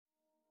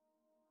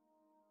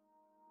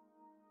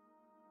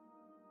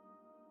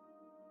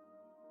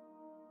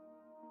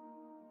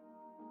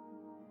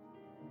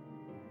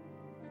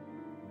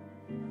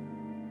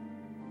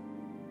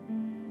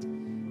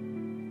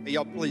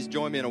Y'all please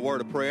join me in a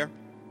word of prayer.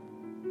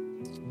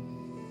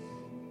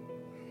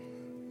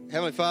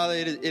 Heavenly Father,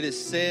 it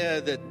is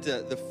said that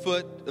the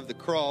foot of the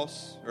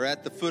cross, or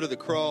at the foot of the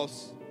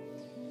cross,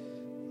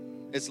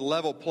 it's a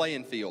level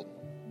playing field.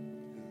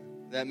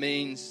 That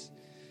means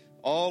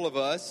all of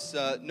us,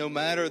 no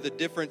matter the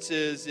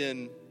differences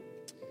in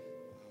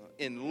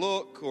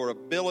look or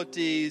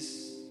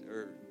abilities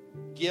or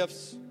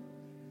gifts,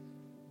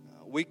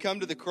 we come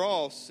to the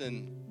cross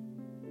and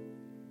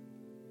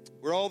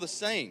we're all the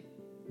same.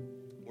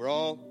 We're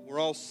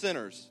all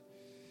sinners.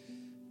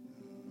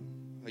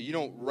 You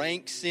don't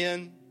rank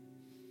sin.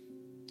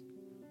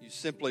 You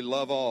simply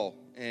love all.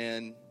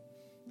 And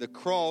the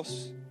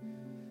cross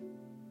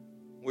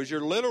was your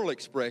literal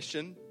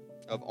expression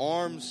of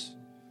arms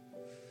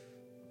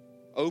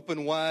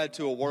open wide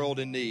to a world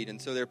in need.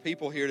 And so there are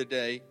people here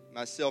today,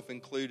 myself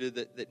included,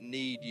 that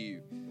need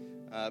you.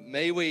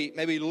 May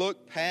we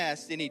look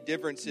past any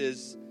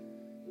differences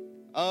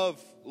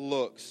of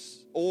looks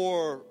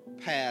or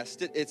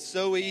past. It's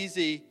so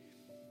easy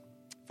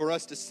for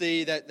us to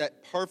see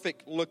that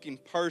perfect looking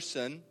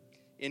person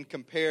in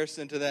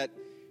comparison to that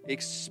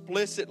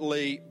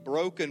explicitly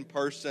broken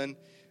person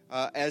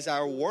as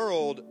our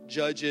world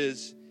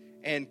judges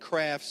and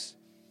crafts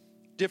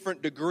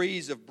different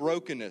degrees of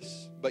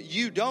brokenness. But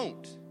you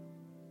don't.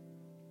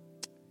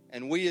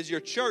 And we as your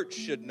church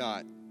should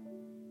not.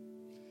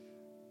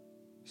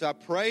 So I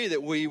pray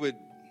that we would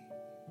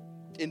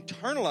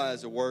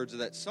internalize the words of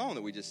that song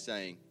that we just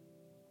sang.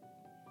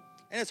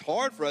 And it's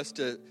hard for us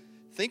to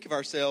think of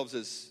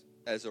ourselves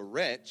as a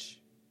wretch.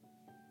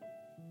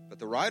 But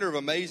the writer of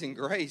Amazing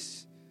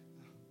Grace,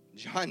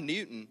 John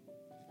Newton,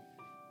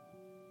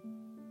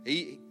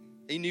 he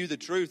knew the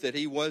truth that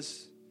he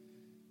was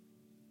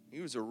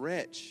a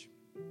wretch.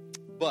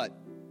 But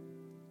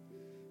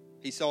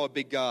he saw a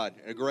big God,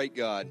 a great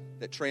God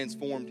that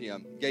transformed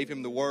him, gave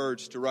him the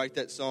words to write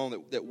that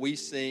song that we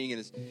sing, and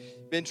has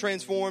been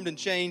transformed and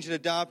changed and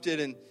adopted,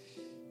 and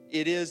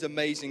it is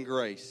Amazing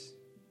Grace.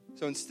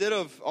 So instead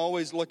of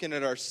always looking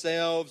at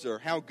ourselves or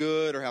how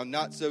good or how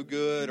not so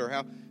good or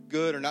how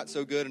good or not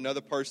so good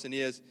another person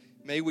is,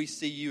 may we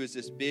see you as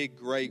this big,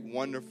 great,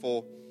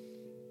 wonderful,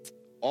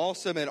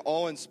 awesome, and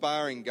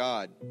awe-inspiring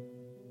God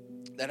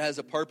that has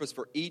a purpose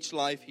for each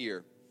life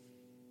here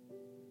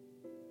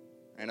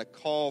and a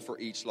call for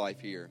each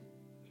life here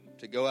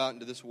to go out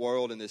into this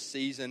world in this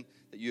season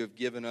that you have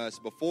given us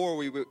before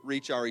we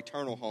reach our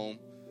eternal home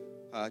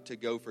to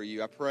go for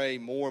you. I pray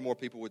more and more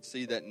people would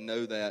see that and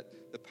know that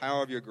the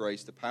power of your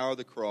grace, the power of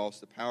the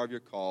cross, the power of your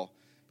call,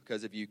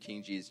 because of you,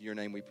 King Jesus. In your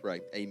name we pray.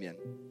 Amen.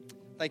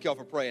 Thank you all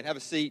for praying. Have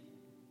a seat.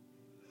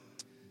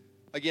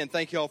 Again,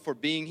 thank you all for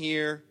being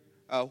here.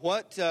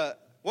 What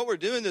we're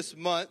doing this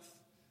month,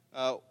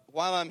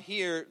 while I'm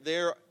here,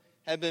 there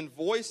have been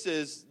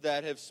voices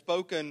that have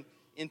spoken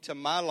into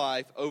my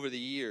life over the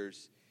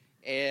years,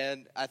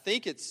 and I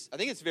think it's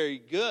very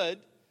good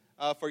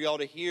for y'all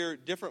to hear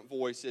different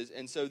voices.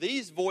 And so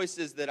these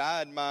voices that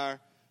I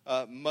admire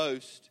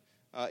most,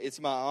 it's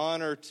my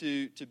honor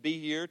to be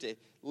here to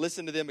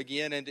listen to them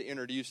again and to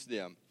introduce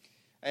them.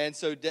 And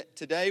so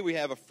today we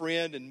have a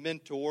friend and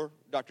mentor,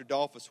 Dr.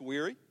 Dolphus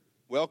Weary.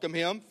 Welcome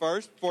him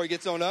first before he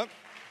gets on up.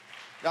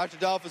 Dr.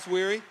 Dolphus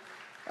Weary.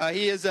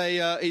 He's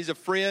a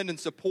friend and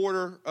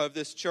supporter of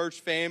this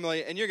church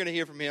family, and you're going to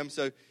hear from him,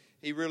 so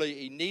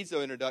he needs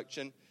no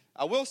introduction.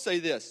 I will say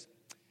this.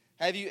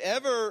 Have you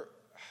ever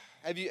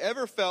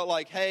felt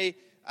like, hey,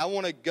 I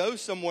want to go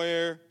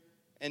somewhere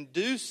and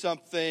do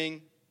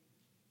something,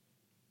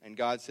 and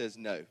God says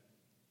no?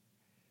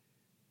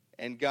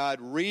 And God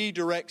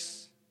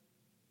redirects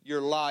your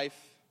life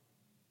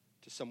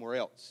to somewhere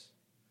else.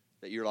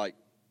 That you're like,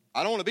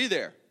 I don't want to be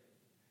there.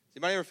 Does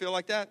anybody ever feel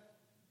like that?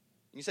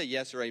 You can say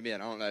yes or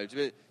amen. I don't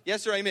know.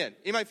 Yes or amen.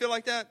 Anybody feel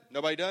like that?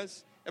 Nobody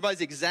does?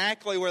 Everybody's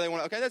exactly where they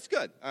want to. Okay, that's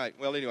good. All right,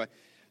 well, anyway.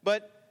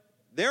 But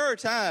there are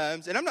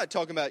times, and I'm not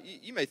talking about,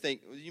 you may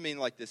think, you mean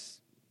like this,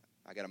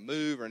 I got to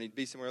move or I need to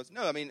be somewhere else.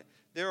 No, I mean,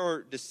 there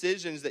are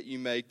decisions that you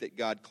make that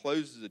God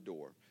closes the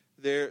door.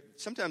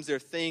 Sometimes there are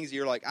things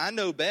you're like, I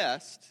know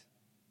best,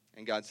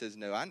 and God says,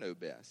 no, I know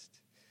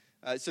best.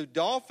 So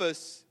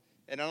Dolphus,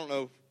 and I don't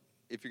know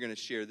if you're going to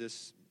share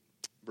this,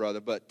 brother,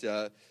 but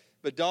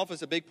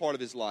Dolphus, a big part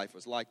of his life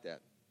was like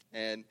that.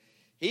 And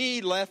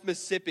he left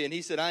Mississippi, and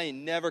he said, I ain't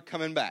never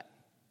coming back.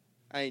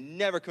 I ain't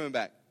never coming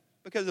back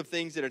because of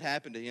things that had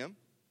happened to him,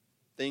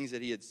 things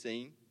that he had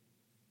seen,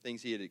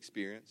 things he had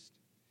experienced.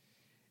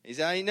 He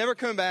said, I ain't never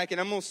coming back, and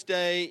I'm going to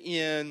stay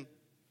in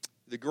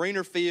the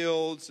greener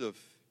fields of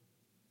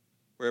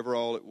wherever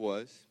all it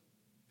was.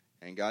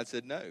 And God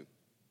said, no,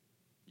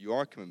 you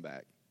are coming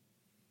back.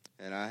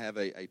 And I have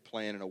a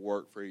plan and a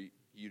work for you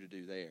to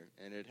do there.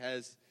 And it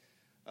has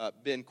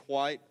been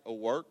quite a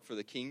work for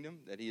the kingdom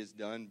that he has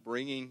done,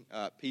 bringing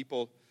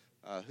people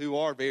who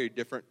are very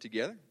different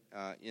together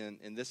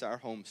in this, our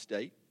home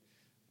state,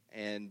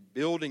 and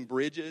building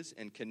bridges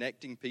and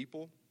connecting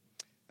people.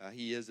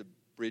 He is a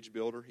bridge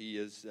builder. He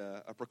is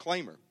a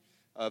proclaimer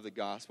of the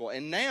gospel.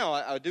 And now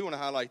I do want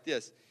to highlight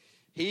this.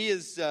 He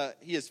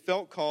has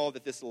felt called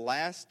that this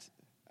last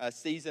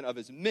season of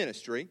his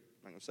ministry. I'm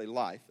not going to say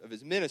life, of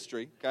his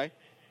ministry, okay?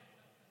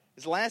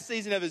 His last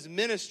season of his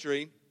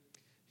ministry,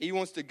 he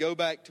wants to go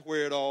back to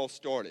where it all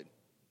started,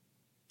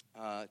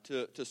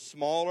 to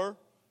smaller,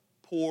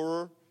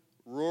 poorer,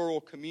 rural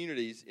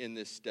communities in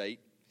this state.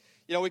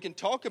 You know, we can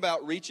talk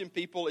about reaching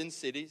people in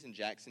cities, and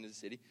Jackson is a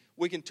city.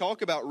 We can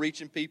talk about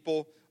reaching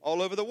people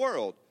all over the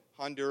world,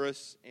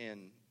 Honduras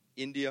and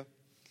India.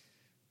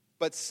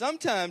 But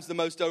sometimes the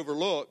most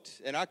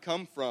overlooked, and I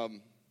come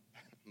from,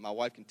 my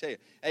wife can tell you,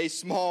 a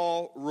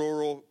small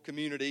rural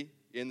community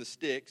in the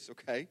sticks,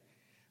 okay?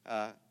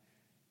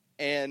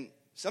 And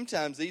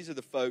sometimes these are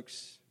the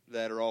folks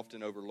that are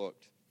often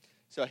overlooked.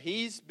 So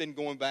he's been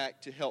going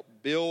back to help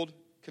build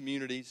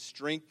communities,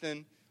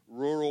 strengthen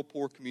rural,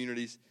 poor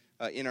communities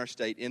in our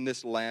state in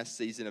this last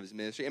season of his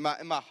ministry. And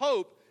my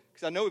hope,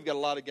 because I know we've got a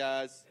lot of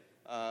guys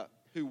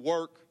who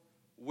work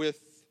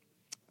with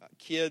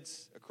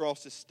kids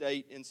across the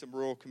state in some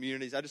rural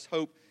communities, I just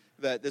hope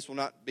that this will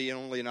not be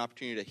only an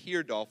opportunity to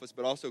hear Dolphus,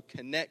 but also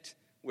connect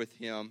with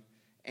him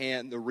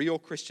and the Real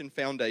Christian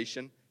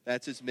Foundation.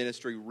 That's his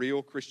ministry,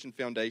 Real Christian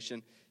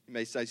Foundation. You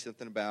may say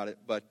something about it,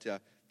 but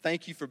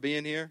thank you for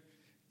being here.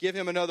 Give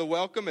him another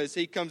welcome as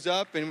he comes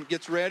up and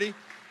gets ready.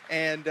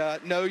 And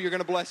know you're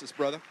going to bless us,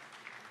 brother.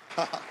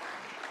 Which side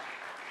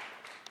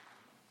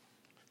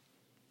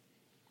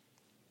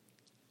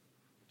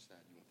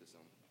do you want this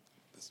on?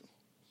 This one.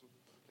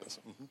 This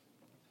one. Mm-hmm.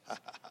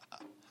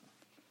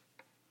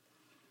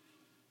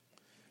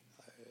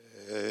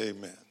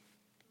 Amen. Is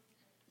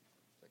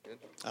that good?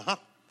 Uh-huh.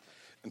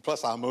 And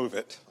plus, I'll move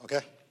it, okay?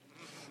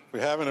 If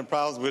we're having any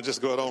problems, we'll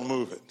just go ahead and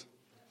move it.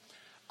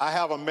 I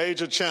have a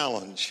major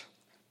challenge.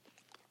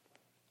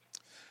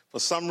 For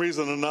some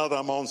reason or another,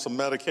 I'm on some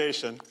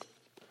medication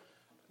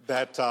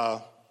that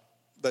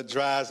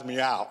drives me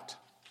out,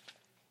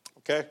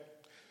 okay?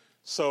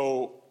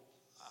 So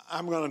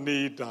I'm going to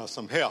need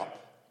some help.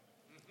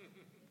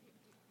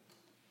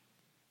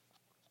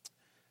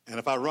 And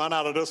if I run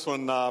out of this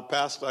one,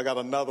 Pastor, I got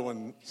another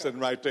one sitting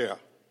right there,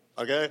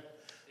 okay?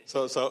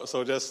 So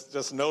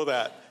just know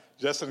that,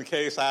 just in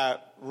case I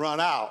run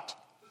out,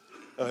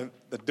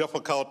 the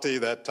difficulty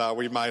that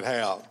we might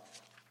have.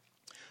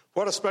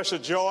 What a special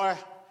joy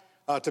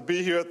to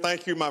be here.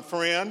 Thank you, my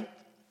friend.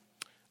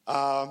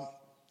 I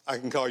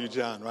can call you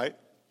John, right?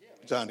 Yeah.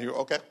 John Hugh,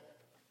 okay.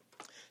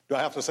 Do I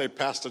have to say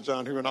Pastor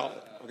John Hugh and all?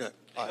 Okay.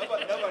 All right.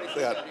 Nobody says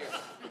that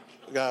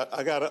here.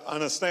 I got to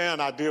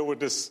understand, I deal with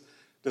this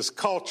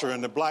culture,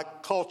 and the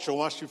black culture,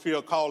 once you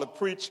feel called to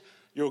preach,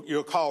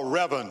 you're called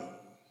Reverend.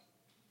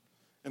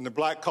 In the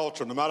black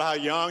culture, no matter how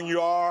young you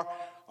are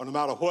or no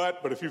matter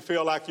what, but if you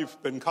feel like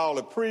you've been called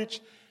to preach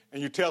and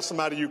you tell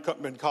somebody you've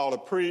been called to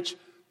preach,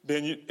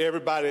 then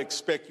everybody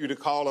expects you to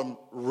call them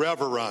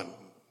Reverend.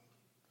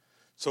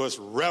 So it's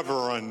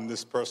Reverend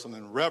this person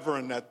and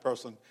Reverend that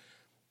person.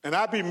 And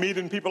I be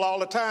meeting people all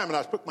the time, and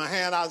I put my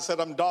hand out and said,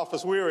 I'm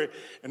Dolphus Weary,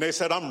 and they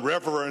said, I'm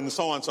Reverend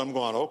so-and-so. I'm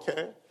going,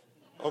 okay.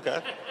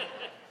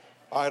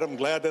 All right, I'm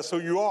glad that's who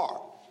you are.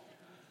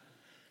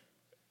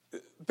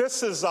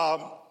 This is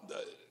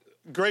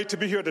great to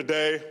be here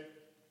today.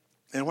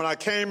 And when I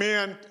came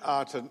in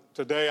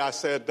today, I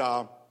said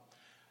that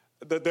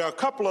there are a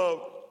couple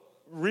of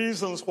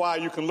reasons why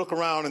you can look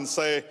around and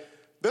say,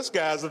 this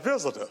guy's a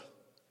visitor.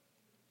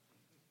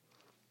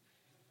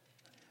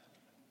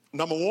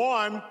 Number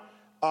one,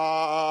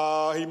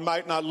 he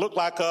might not look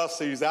like us.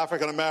 He's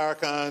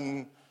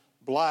African-American,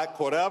 black,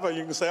 whatever.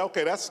 You can say,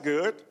 okay, that's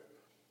good.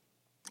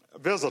 A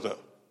visitor.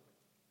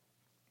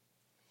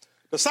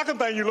 The second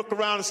thing, you look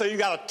around and say, you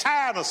got a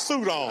tie and a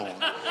suit on.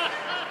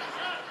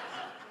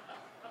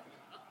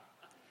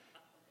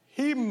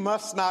 He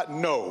must not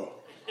know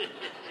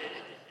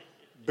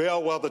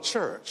Bellwether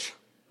Church.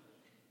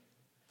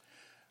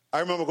 I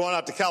remember going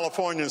out to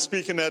California and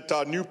speaking at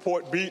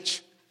Newport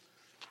Beach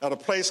at a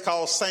place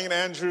called St.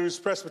 Andrew's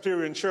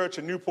Presbyterian Church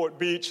in Newport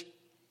Beach.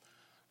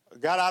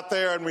 Got out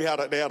there and they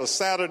had a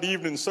Saturday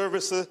evening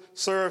service, and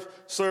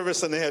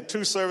they had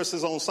two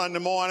services on Sunday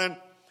morning.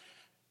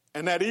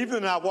 And that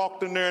evening I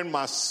walked in there in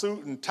my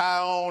suit and tie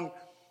on,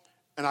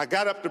 and I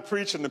got up to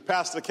preach, and the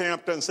pastor came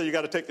up there and said, you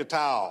got to take the tie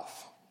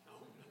off.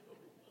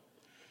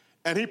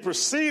 And he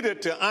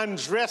proceeded to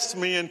undress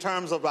me in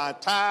terms of my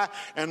tie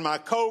and my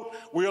coat.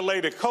 We'll lay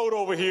the coat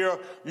over here.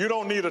 You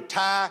don't need a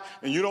tie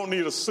and you don't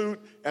need a suit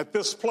at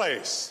this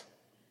place.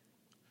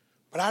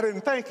 But I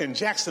didn't think in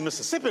Jackson,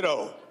 Mississippi,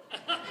 though.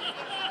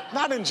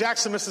 Not in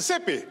Jackson,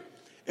 Mississippi.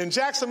 In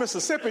Jackson,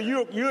 Mississippi,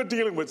 you're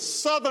dealing with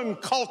Southern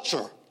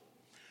culture.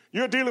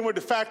 You're dealing with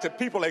the fact that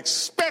people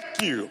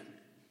expect you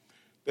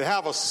to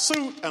have a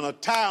suit and a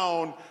tie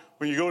on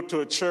when you go to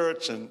a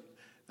church. And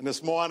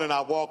this morning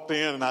I walked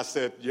in and I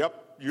said,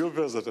 yep, you're a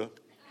visitor.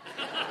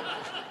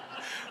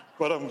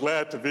 But I'm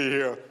glad to be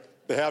here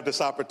to have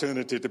this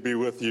opportunity to be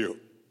with you.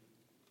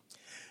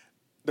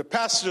 The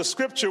passage of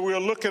scripture we're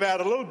looking at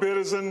a little bit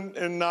is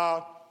in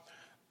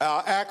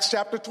Acts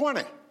chapter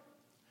 20.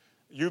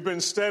 You've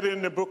been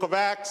studying the book of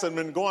Acts and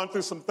been going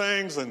through some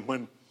things, and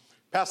when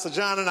Pastor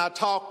John and I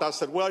talked, I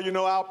said, well,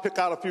 I'll pick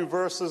out a few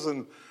verses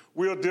and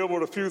we'll deal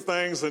with a few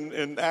things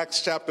in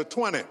Acts chapter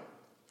 20.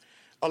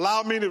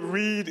 Allow me to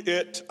read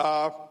it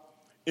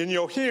in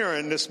your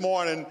hearing this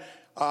morning,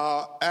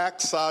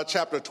 Acts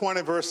chapter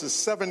 20, verses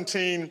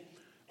 17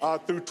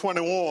 through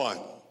 21.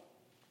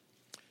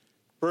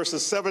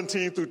 Verses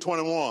 17 through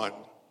 21.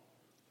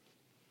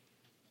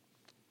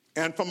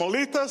 And from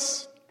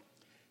Miletus,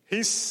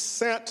 he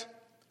sent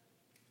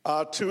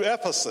to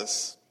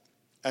Ephesus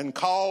and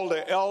called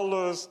the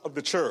elders of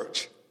the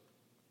church.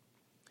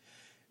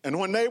 And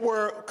when they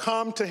were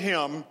come to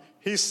him,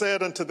 he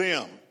said unto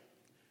them,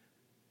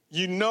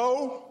 you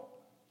know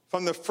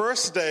from the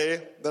first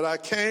day that I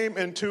came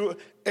into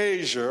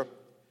Asia,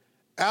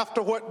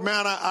 after what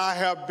manner I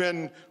have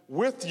been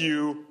with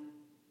you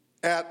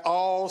at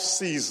all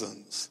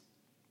seasons,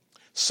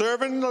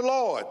 serving the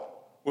Lord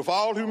with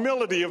all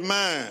humility of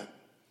mind,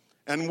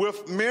 and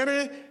with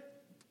many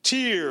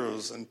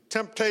tears and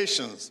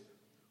temptations,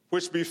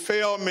 which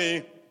befell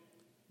me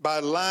by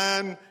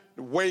lying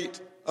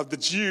weight of the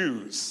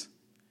Jews,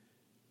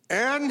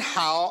 and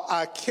how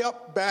I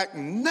kept back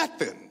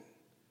nothing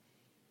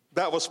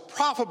that was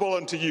profitable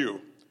unto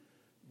you,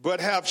 but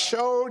have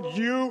showed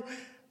you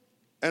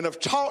and have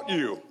taught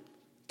you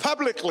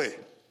publicly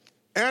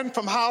and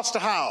from house to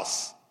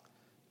house,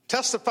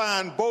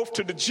 testifying both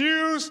to the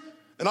Jews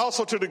and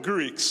also to the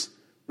Greeks,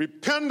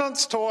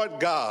 repentance toward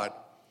God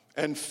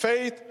and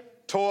faith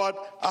toward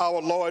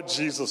our Lord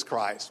Jesus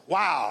Christ.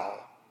 Wow.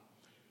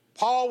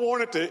 Paul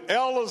wanted the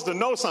elders to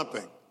know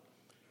something.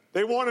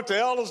 They wanted the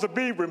elders to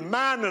be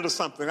reminded of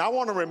something. I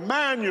want to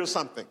remind you of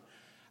something.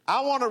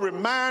 I want to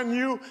remind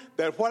you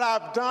that what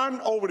I've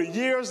done over the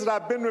years that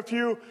I've been with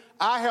you,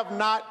 I have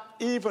not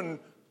even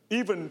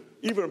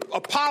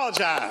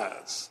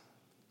apologized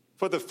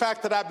for the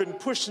fact that I've been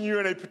pushing you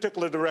in a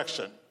particular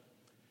direction.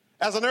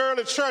 As an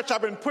early church,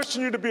 I've been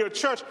pushing you to be a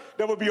church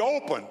that will be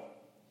open.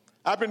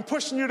 I've been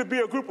pushing you to be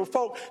a group of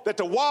folk that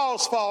the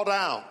walls fall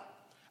down.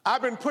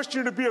 I've been pushing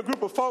you to be a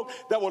group of folk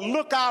that will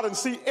look out and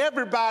see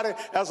everybody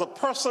as a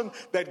person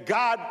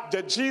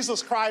that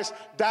Jesus Christ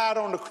died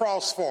on the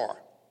cross for.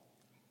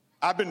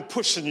 I've been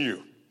pushing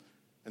you.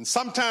 And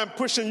sometimes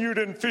pushing you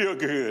didn't feel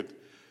good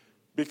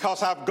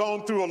because I've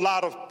gone through a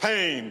lot of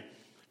pain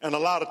and a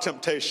lot of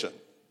temptation.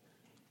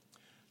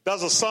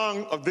 There's a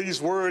song of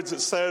these words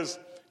that says,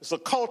 it's a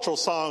cultural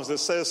song that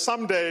says,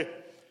 someday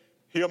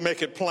he'll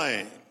make it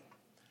plain.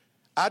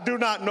 I do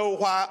not know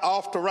why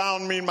oft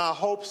around me my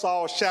hopes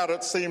all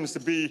shattered seems to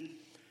be.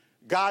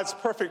 God's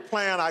perfect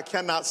plan I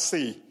cannot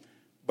see,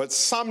 but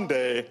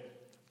someday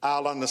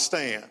I'll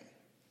understand.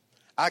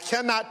 I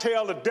cannot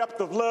tell the depth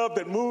of love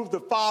that moved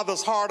the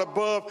Father's heart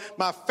above,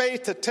 my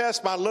faith to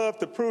test, my love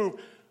to prove,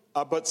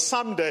 but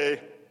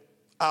someday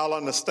I'll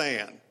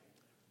understand.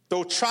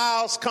 Though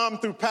trials come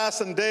through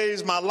passing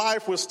days, my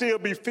life will still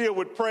be filled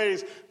with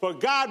praise, for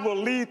God will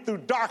lead through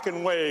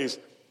darkened ways,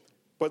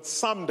 but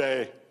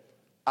someday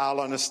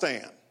I'll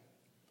understand.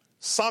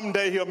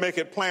 Someday he'll make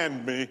it plain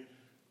to me.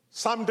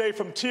 Someday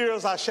from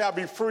tears I shall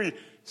be free.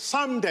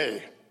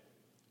 Someday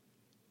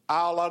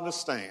I'll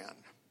understand.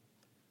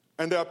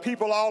 And there are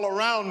people all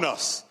around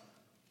us,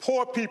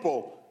 poor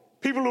people,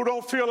 people who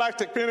don't feel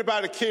like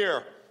anybody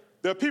care.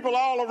 There are people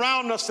all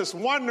around us that's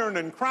wondering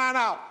and crying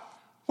out,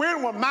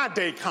 when will my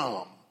day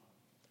come?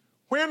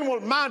 When will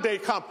my day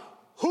come?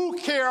 Who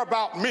care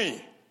about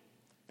me?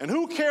 And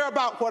who care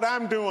about what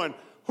I'm doing?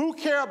 Who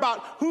care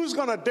about who's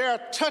going to dare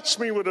touch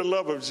me with the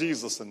love of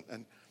Jesus?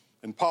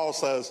 And Paul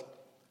says,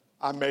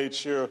 I made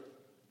sure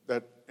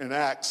that in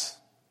Acts,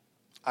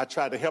 I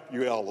tried to help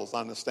you elders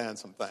understand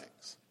some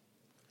things.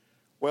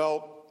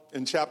 Well,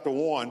 in chapter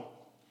 1,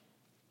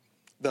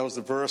 that was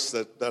the verse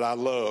that I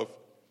love.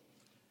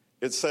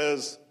 It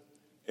says,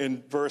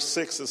 in verse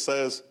 6, it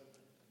says,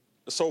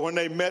 so when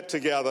they met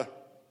together,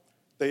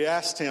 they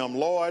asked him,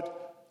 Lord,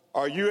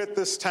 are you at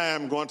this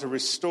time going to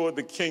restore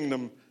the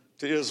kingdom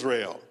to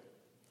Israel?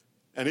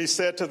 And he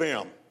said to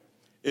them,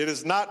 it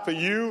is not for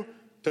you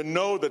to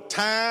know the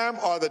time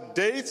or the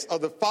dates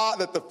of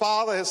that the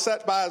Father has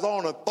set by his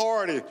own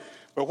authority.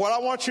 But what I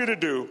want you to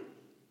do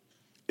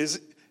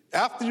is,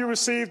 after you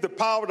receive the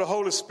power of the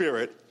Holy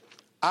Spirit,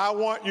 I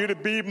want you to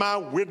be my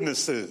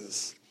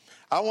witnesses.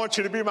 I want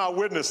you to be my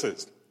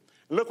witnesses.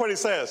 Look what he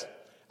says.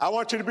 I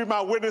want you to be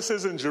my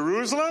witnesses in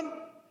Jerusalem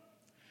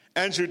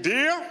and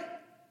Judea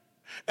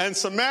and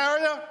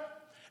Samaria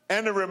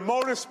and the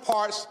remotest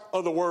parts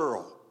of the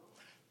world.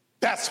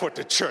 That's what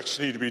the church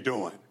need to be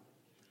doing.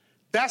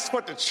 That's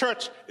what the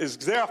church is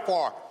there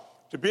for,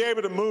 to be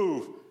able to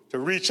move, to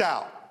reach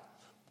out.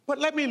 But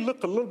let me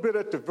look a little bit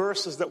at the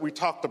verses that we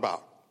talked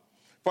about.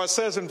 For it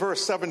says in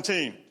verse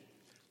 17,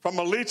 from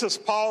Miletus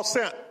Paul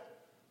sent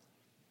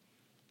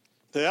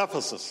to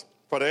Ephesus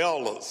for the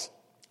elders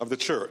of the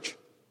church.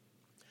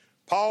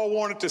 Paul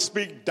wanted to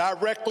speak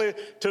directly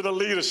to the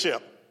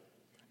leadership.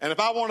 And if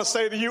I want to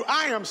say to you,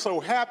 I am so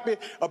happy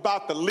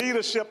about the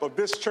leadership of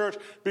this church,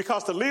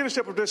 because the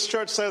leadership of this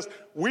church says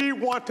we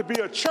want to be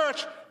a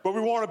church, but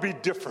we want to be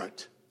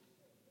different.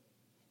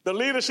 The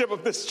leadership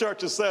of this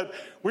church has said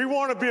we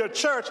want to be a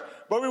church,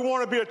 but we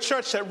want to be a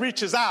church that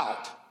reaches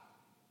out.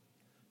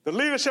 The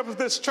leadership of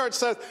this church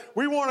says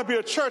we want to be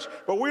a church,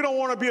 but we don't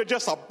want to be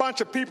just a bunch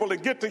of people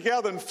that get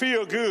together and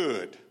feel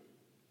good.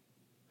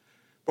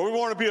 But we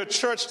want to be a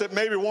church that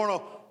maybe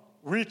want to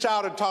reach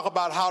out and talk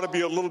about how to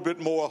be a little bit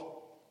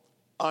more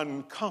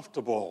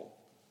uncomfortable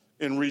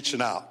in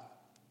reaching out.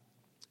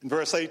 In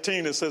verse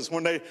 18, it says,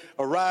 when they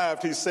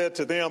arrived, he said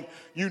to them,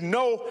 you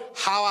know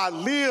how I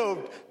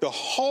lived the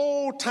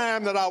whole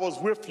time that I was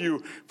with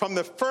you, from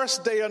the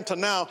first day until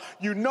now.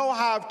 You know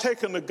how I've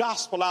taken the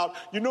gospel out.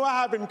 You know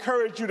how I've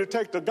encouraged you to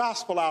take the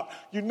gospel out.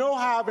 You know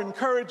how I've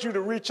encouraged you to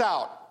reach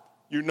out.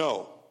 You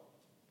know.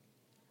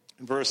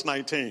 In verse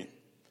 19,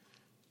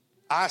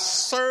 I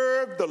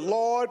served the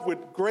Lord with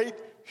great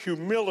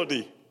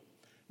humility.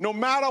 No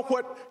matter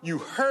what you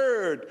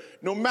heard,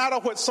 no matter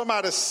what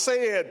somebody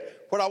said,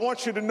 what I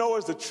want you to know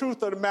is the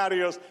truth of the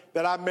matter is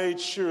that I made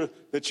sure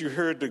that you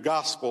heard the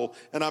gospel,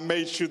 and I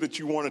made sure that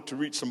you wanted to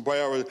reach some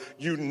barriers.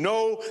 You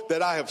know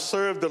that I have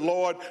served the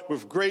Lord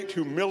with great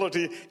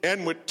humility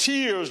and with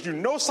tears. You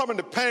know some of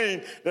the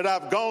pain that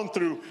I've gone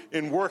through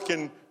in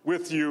working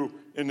with you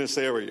in this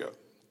area.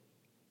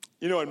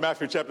 You know, in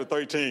Matthew chapter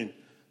 13,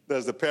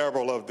 there's the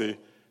parable of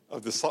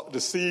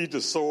the seed,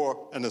 the sower,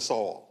 and the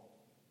soil.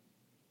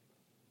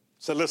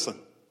 So listen,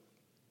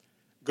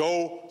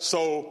 go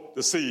sow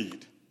the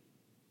seed.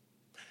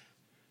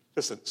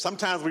 Listen,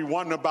 sometimes we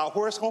wonder about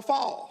where it's going to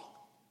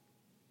fall.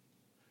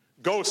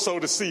 Go sow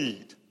the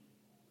seed.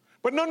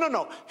 But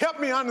no. Help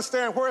me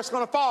understand where it's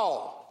going to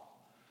fall.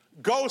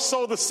 Go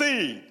sow the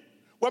seed.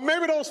 Well,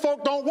 maybe those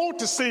folk don't want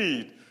the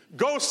seed.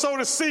 Go sow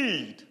the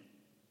seed.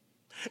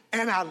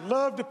 And I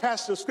love the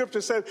passage of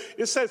Scripture.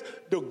 It says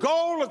the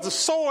goal of the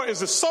sower is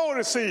to sow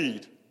the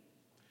seed.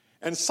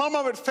 And some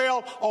of it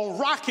fell on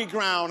rocky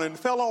ground and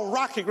fell on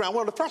rocky ground.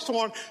 Well, the first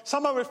one,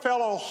 some of it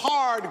fell on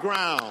hard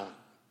ground.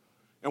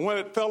 And when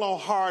it fell on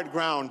hard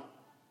ground,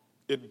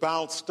 it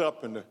bounced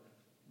up and the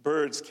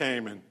birds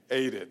came and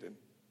ate it and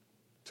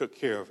took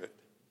care of it.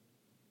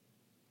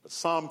 But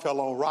some fell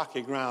on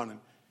rocky ground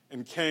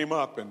and came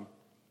up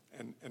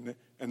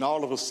and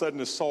all of a sudden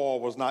the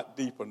soil was not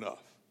deep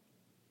enough.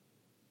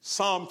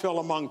 Some fell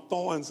among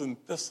thorns and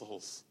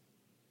thistles.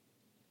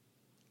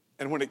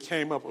 And when it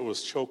came up, it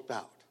was choked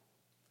out.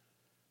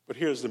 But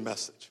here's the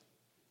message.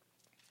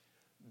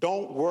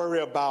 Don't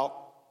worry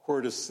about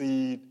where the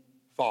seed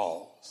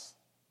falls.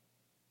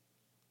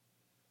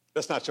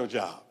 That's not your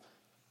job.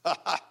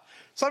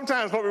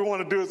 Sometimes what we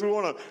want to do is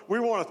we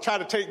want to try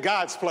to take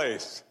God's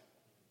place.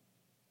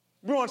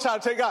 We want to try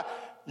to take God.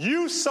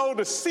 You sow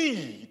the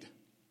seed.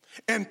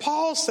 And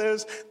Paul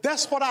says,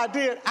 that's what I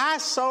did. I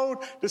sowed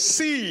the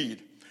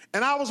seed.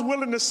 And I was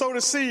willing to sow the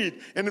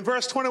seed. And in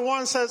verse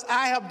 21 says,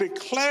 I have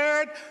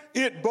declared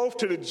it both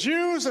to the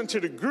Jews and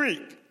to the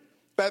Greek,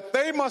 that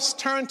they must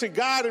turn to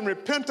God in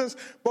repentance,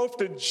 both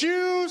the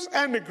Jews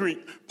and the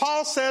Greek.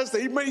 Paul says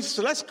that he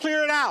said, let's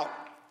clear it out.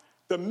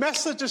 The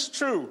message is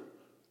true.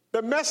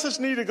 The message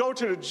needs to go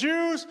to the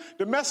Jews.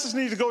 The message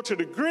needs to go to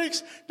the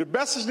Greeks. The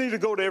message needs to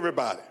go to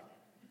everybody.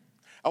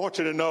 I want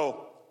you to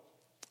know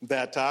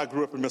that I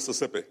grew up in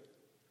Mississippi.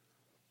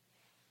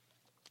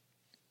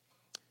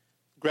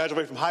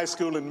 Graduated from high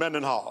school in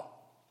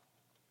Mendenhall.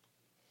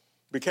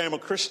 Became a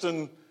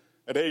Christian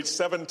at age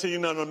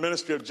 17 under the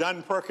ministry of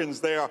John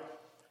Perkins there.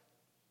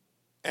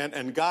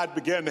 And God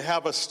began to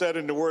have us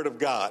study the Word of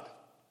God.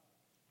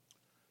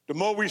 The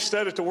more we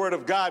studied the Word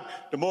of God,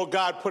 the more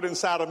God put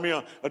inside of me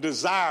a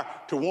desire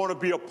to want to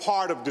be a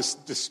part of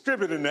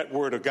distributing that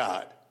Word of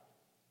God.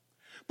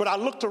 But I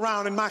looked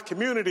around in my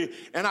community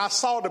and I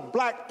saw the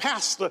black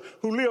pastor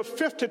who lived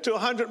 50 to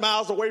 100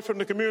 miles away from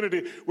the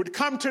community would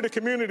come to the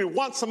community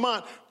once a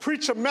month,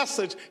 preach a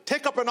message,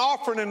 take up an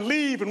offering and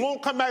leave and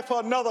won't come back for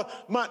another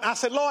month. I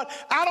said, Lord,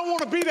 I don't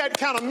want to be that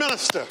kind of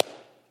minister.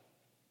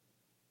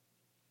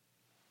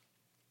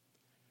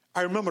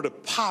 I remember the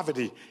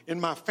poverty in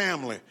my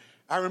family.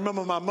 I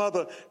remember my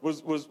mother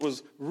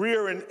was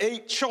rearing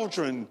 8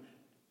 children,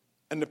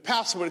 and the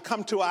pastor would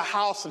come to our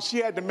house, and she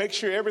had to make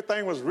sure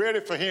everything was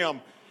ready for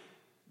him,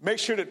 make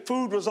sure that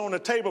food was on the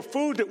table,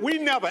 food that we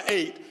never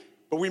ate,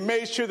 but we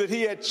made sure that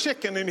he had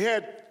chicken and he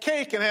had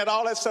cake and had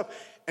all that stuff,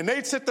 and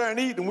they'd sit there and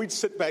eat, and we'd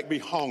sit back be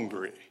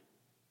hungry.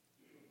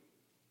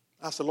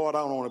 I said, Lord, I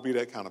don't want to be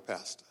that kind of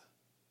pastor.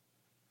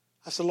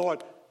 I said,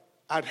 Lord,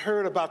 I'd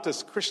heard about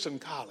this Christian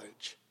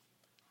college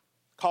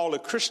called the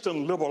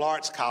Christian Liberal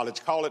Arts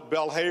College, call it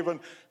Belhaven,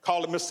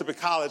 call it Mississippi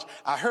College.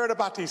 I heard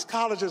about these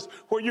colleges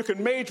where you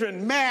can major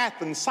in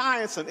math and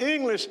science and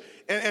English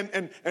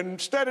and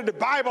study the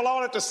Bible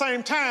all at the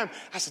same time.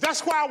 I said,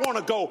 that's where I want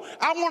to go.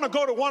 I want to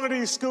go to one of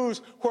these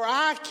schools where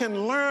I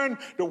can learn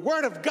the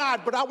Word of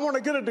God, but I want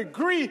to get a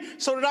degree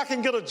so that I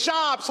can get a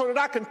job, so that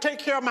I can take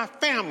care of my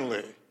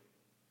family.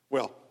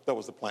 Well, that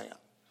was the plan.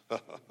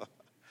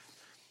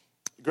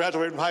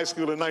 Graduated from high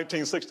school in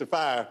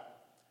 1965.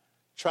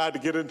 Tried to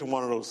get into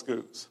one of those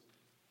schools.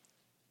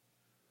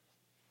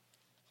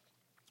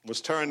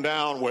 Was turned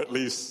down, or at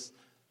least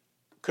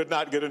could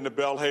not get into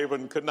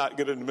Belhaven, could not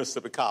get into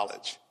Mississippi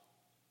College.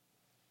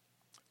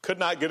 Could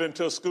not get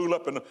into a school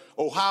up in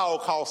Ohio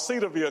called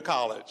Cedarville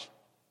College.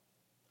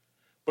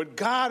 But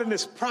God in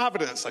his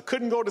providence, I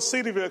couldn't go to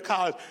Cedarville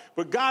College,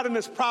 but God in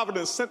his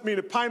providence sent me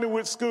to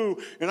Pineywood School.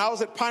 And I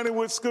was at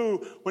Pineywood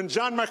School when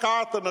John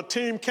MacArthur and a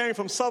team came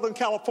from Southern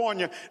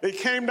California. They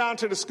came down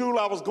to the school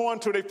I was going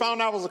to. They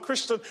found out I was a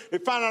Christian. They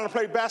found out I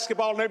played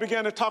basketball, and they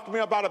began to talk to me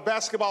about a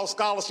basketball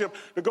scholarship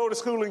to go to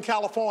school in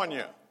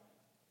California.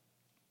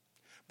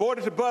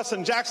 Boarded the bus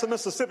in Jackson,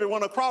 Mississippi,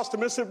 went across the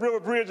Mississippi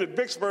River Bridge at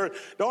Vicksburg.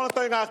 The only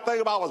thing I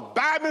think about was,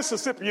 bye,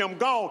 Mississippi, I'm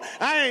gone.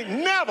 I ain't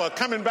never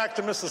coming back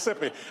to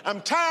Mississippi.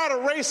 I'm tired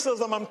of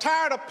racism. I'm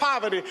tired of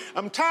poverty.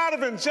 I'm tired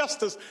of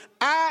injustice.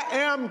 I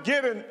am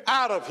getting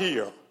out of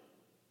here.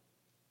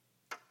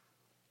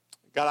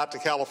 Got out to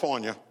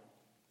California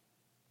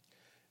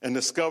and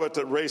discovered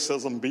that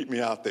racism beat me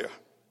out there.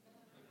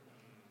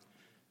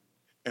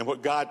 And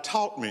what God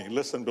taught me,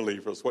 listen,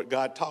 believers, what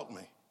God taught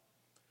me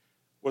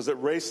was that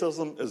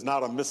racism is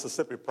not a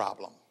Mississippi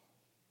problem.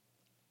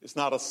 It's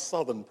not a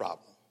Southern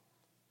problem,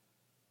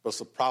 but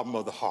it's a problem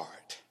of the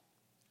heart.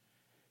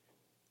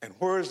 And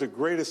where is the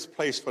greatest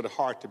place for the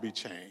heart to be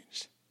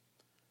changed?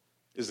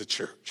 Is the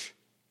church.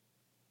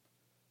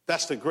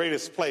 That's the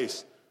greatest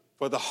place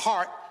for the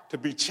heart to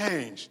be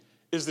changed,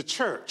 is the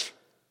church.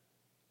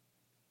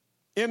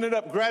 Ended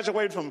up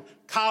graduating from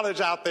college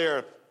out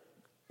there,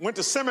 went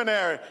to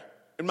seminary.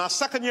 In my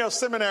second year of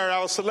seminary, I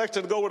was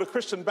selected to go with a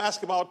Christian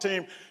basketball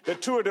team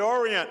that toured the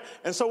Orient.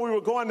 And so we were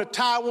going to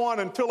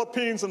Taiwan and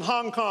Philippines and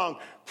Hong Kong,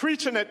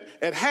 preaching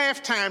at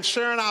halftime,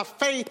 sharing our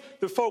faith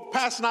to folk,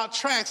 passing out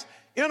tracts,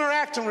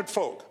 interacting with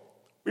folk.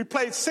 We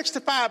played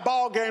 65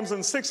 ball games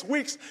in 6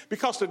 weeks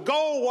because the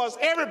goal was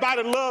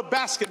everybody loved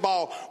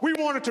basketball. We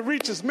wanted to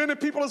reach as many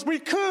people as we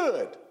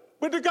could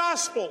with the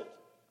gospel.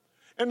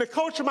 And the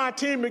coach of my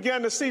team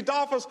began to see,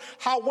 Dolphus,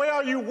 how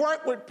well you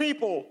work with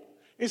people.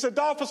 He said,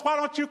 Dolphus, why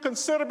don't you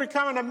consider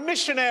becoming a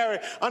missionary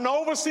on the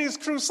overseas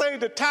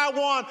crusade to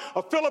Taiwan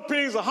or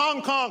Philippines or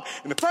Hong Kong?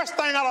 And the first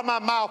thing out of my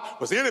mouth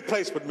was any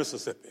place but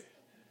Mississippi.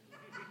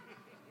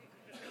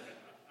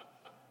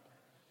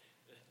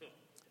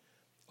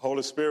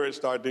 Holy Spirit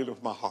started dealing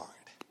with my heart.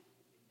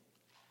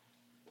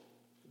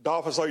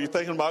 Dolphus, are you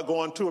thinking about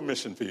going to a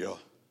mission field?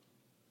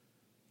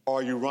 Or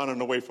are you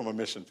running away from a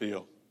mission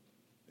field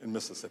in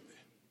Mississippi?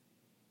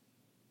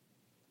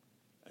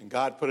 And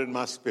God put it in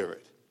my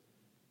spirit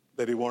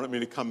that he wanted me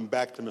to come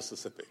back to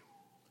Mississippi.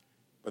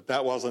 But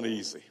that wasn't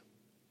easy,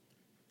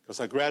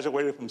 because I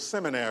graduated from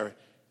seminary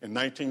in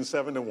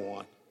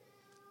 1971.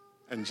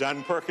 And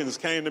John Perkins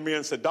came to me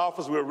and said,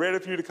 Dolphus, we're ready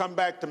for you to come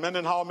back to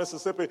Mendenhall,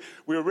 Mississippi.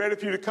 We're ready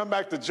for you to come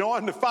back to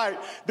join the fight.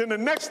 Then the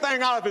next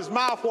thing out of his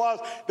mouth was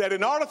that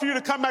in order for you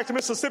to come back to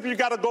Mississippi, you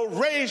got to go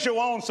raise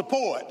your own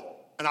support.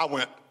 And I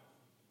went,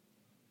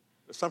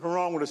 there's something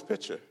wrong with this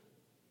picture.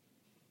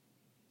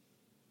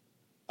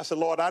 I said,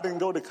 Lord, I didn't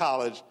go to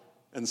college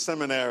and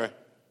seminary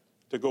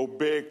to go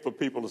beg for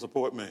people to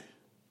support me.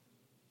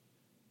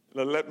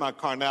 Let my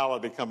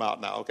carnality come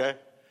out now, okay?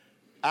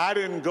 I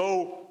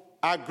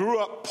grew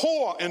up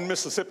poor in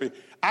Mississippi.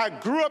 I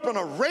grew up in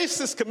a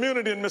racist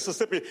community in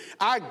Mississippi.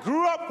 I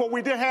grew up where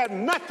we had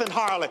nothing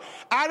hardly.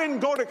 I didn't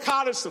go to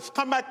college to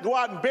come back, go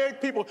out and beg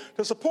people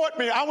to support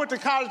me. I went to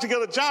college to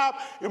get a job,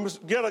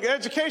 get an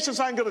education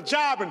so I can get a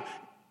job and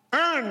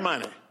earn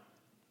money.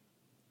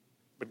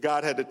 But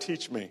God had to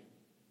teach me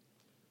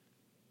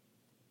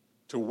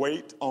to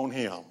wait on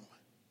him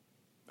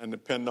and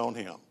depend on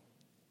him.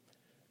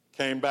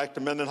 Came back to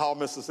Mendenhall,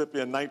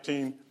 Mississippi in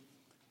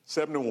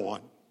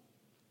 1971.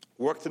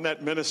 Worked in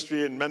that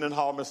ministry in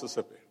Mendenhall,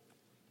 Mississippi,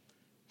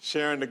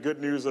 sharing the good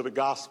news of the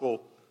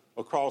gospel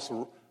across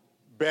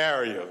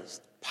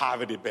barriers,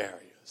 poverty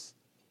barriers.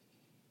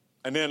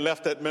 And then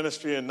left that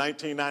ministry in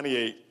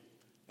 1998,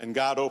 and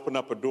God opened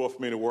up a door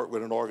for me to work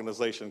with an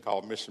organization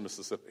called Mission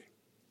Mississippi.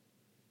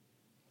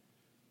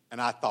 And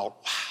I thought,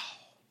 wow,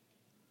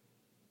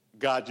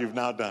 God, you've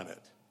now done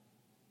it.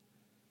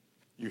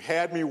 You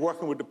had me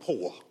working with the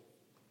poor,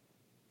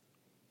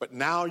 but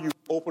now you've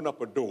opened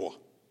up a door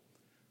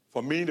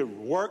for me to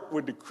work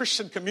with the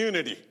Christian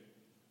community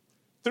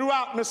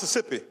throughout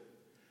Mississippi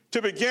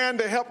to begin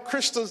to help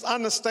Christians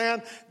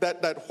understand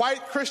that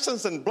white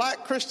Christians and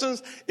black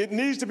Christians, it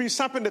needs to be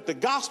something that the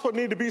gospel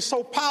needs to be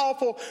so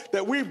powerful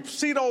that we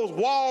see those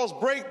walls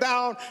break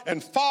down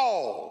and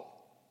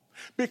fall,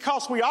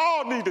 because we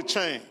all need to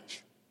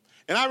change.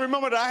 And I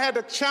remember that I had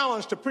the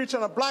challenge to preach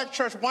in a black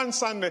church one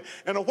Sunday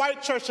and a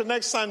white church the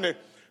next Sunday,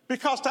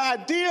 because the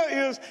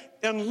idea is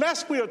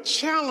unless we are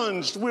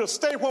challenged, we'll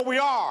stay where we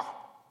are.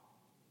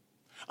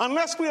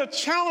 Unless we are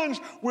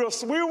challenged, we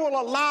will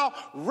allow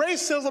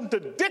racism to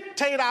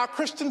dictate our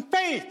Christian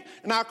faith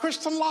and our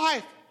Christian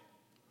life.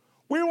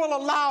 We will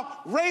allow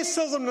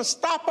racism to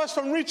stop us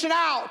from reaching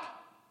out.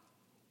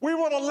 We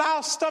will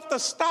allow stuff to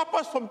stop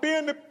us from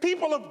being the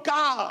people of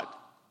God.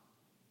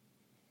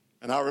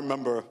 And I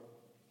remember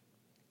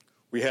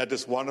we had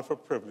this wonderful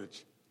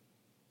privilege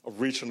of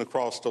reaching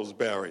across those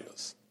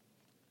barriers.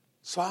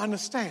 So I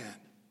understand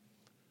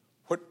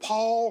what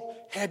Paul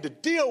had to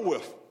deal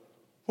with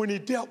when he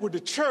dealt with the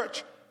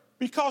church,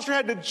 because you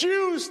had the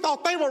Jews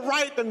thought they were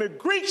right and the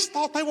Greeks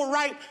thought they were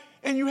right,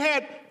 and you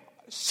had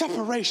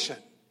separation.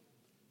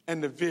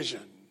 and the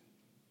vision.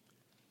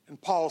 And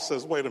Paul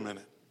says, wait a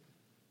minute,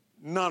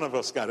 none of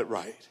us got it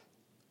right.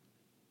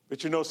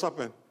 But you know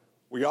something?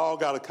 We all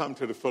got to come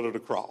to the foot of the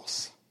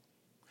cross.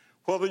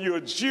 Whether you're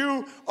a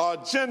Jew or a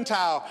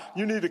Gentile,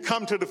 you need to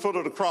come to the foot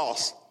of the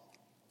cross.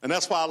 And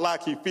that's why I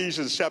like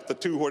Ephesians chapter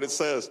 2, where it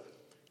says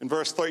in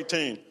verse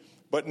 13,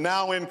 but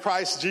now in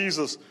Christ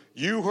Jesus,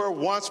 you who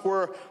once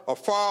were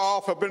afar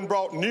off have been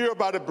brought near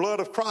by the blood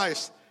of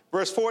Christ.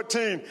 Verse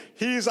 14,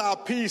 he's our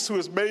peace who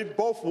has made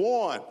both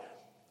one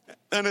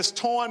and has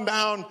torn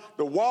down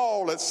the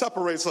wall that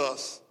separates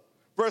us.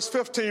 Verse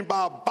 15,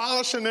 by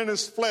abolishing in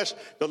his flesh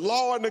the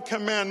law and the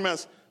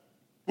commandments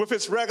with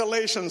its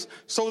regulations,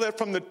 so that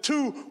from the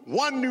two,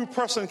 one new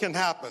person can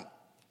happen.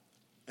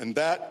 And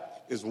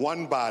that is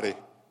one body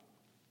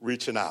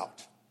reaching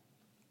out.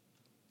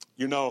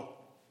 You know,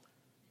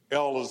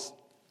 elders,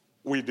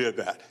 we did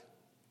that.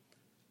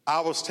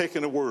 I was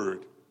taking the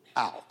word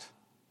out.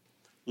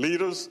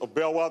 Leaders of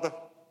Bellwether,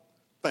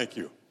 thank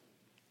you.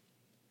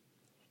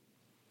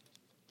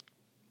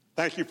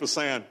 Thank you for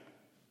saying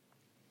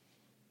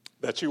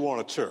that you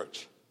want a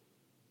church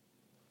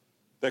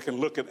that can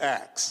look at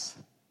Acts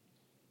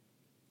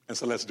and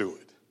say, let's do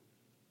it.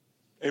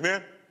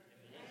 Amen?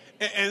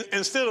 And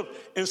instead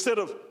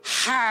of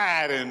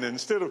hiding,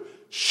 instead of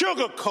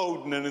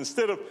sugarcoating, and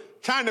instead of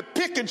trying to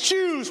pick and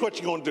choose what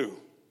you're going to do,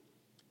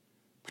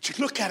 but you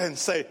look at it and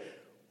say,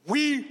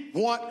 we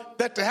want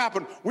that to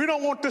happen. We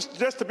don't want this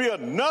just to be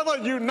another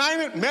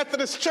United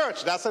Methodist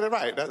Church. That's it,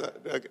 right?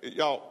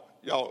 Y'all.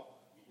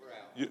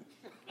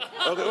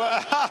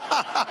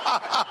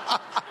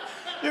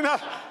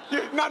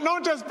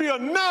 Don't just be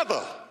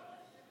another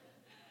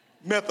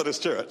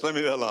Methodist Church. Let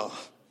me get alone.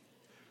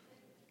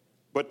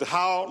 But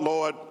how,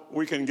 Lord,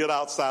 we can get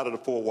outside of the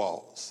four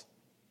walls.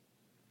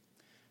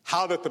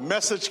 How that the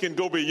message can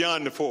go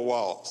beyond the four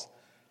walls.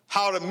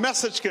 How the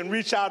message can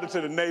reach out into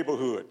the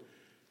neighborhood.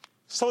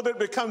 So that it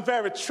becomes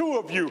very true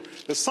of you.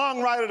 The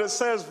songwriter that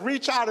says,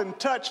 reach out and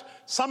touch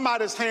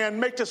somebody's hand,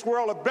 make this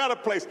world a better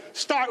place.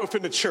 Start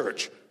within the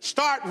church.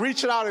 Start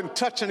reaching out and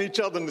touching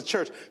each other in the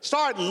church.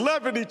 Start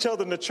loving each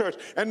other in the church.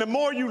 And the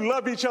more you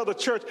love each other in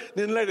the church,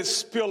 then let it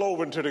spill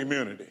over into the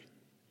community.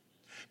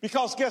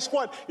 Because guess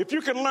what? If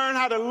you can learn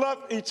how to love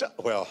each other,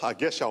 well, I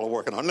guess y'all are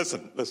working on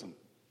it. Listen.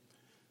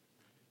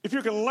 If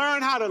you can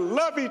learn how to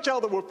love each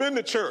other within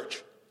the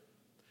church,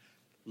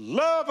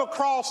 love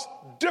across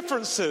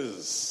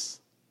differences,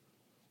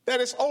 that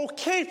it's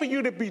okay for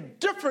you to be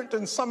different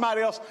than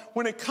somebody else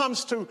when it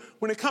comes to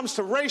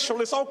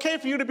racial. It's okay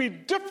for you to be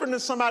different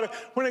than somebody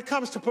when it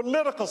comes to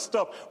political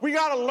stuff. We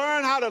got to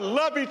learn how to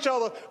love each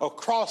other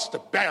across the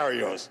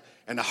barriers.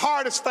 And the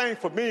hardest thing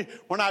for me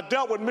when I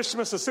dealt with Mission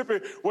Mississippi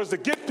was to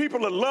get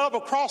people to love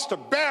across the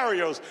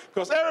barriers,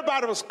 because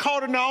everybody was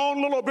caught in their own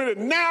little bit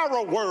of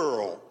narrow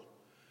world.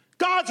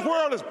 God's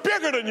world is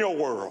bigger than your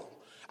world.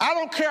 I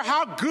don't care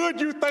how good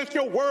you think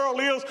your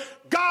world is,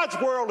 God's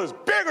world is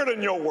bigger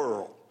than your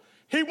world.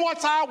 He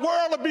wants our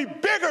world to be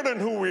bigger than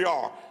who we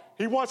are.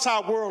 He wants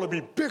our world to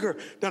be bigger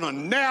than a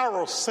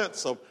narrow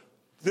sense of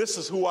this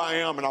is who I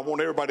am and I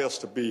want everybody else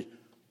to be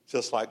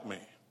just like me.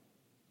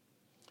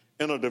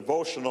 In a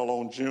devotional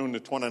on June the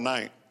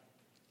 29th,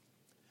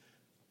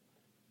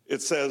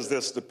 it says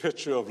this, the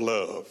picture of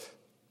love.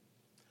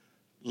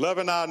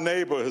 Loving our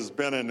neighbor has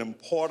been an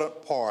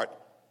important part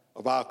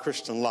of our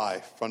Christian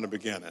life from the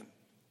beginning.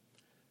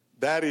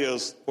 That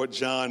is what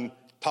John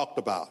talked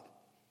about.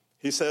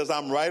 He says,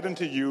 I'm writing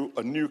to you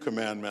a new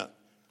commandment,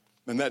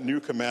 and that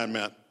new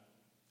commandment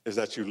is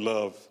that you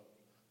love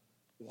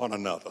one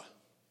another.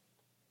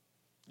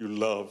 You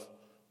love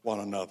one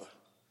another.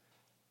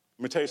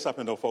 Let me tell you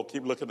something, though, folks.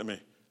 Keep looking at me.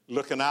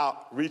 Looking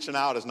out, reaching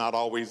out is not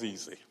always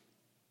easy.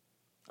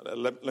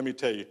 Let me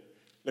tell you.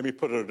 Let me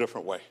put it a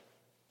different way.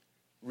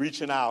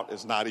 Reaching out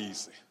is not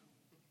easy.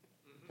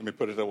 Let me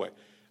put it away.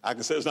 I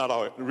can say it's not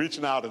always.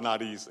 Reaching out is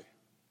not easy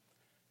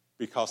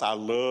because I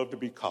love to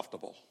be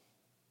comfortable.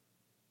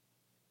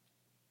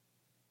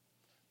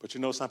 But you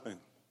know something?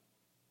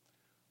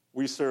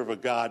 We serve a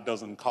God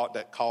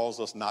that calls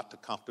us not to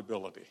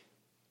comfortability,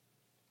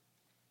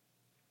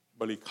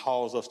 but he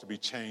calls us to be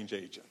change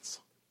agents.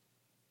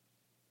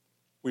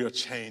 We are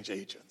change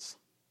agents.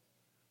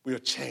 We are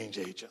change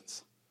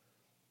agents.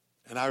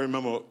 And I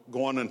remember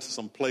going into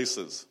some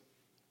places,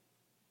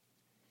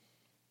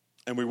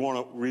 and we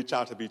want to reach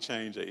out to be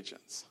change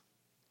agents.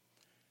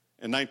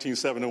 In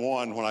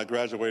 1971, when I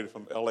graduated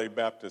from L.A.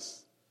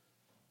 Baptist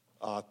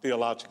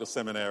Theological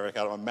Seminary,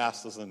 got a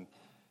master's in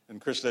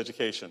Christian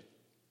education,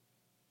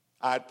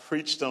 I had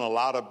preached in a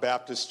lot of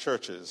Baptist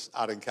churches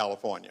out in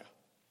California.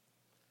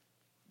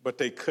 But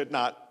they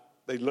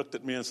looked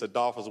at me and said,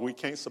 Dolphus, we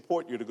can't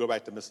support you to go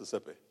back to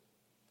Mississippi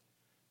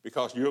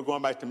because you're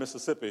going back to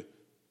Mississippi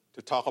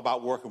to talk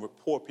about working with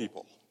poor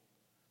people.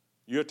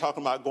 You're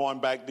talking about going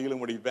back dealing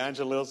with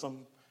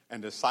evangelism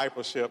and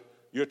discipleship.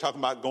 You're talking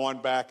about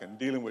going back and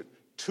dealing with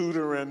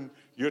tutoring.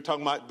 You're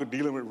talking about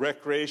dealing with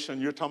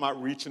recreation. You're talking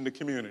about reaching the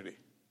community.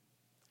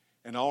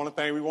 And the only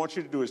thing we want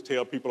you to do is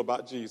tell people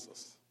about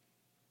Jesus.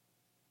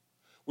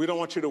 We don't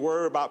want you to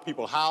worry about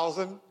people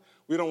housing.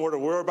 We don't want to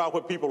worry about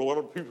what people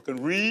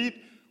can read.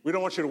 We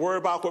don't want you to worry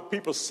about what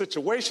people's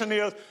situation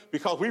is,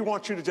 because we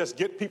want you to just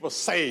get people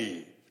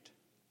saved.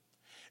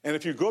 And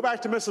if you go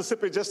back to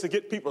Mississippi just to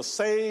get people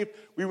saved,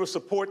 we will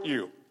support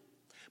you.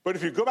 But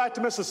if you go back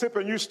to Mississippi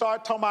and you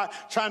start talking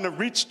about trying to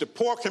reach the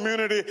poor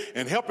community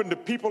and helping the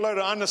people there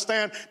to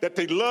understand that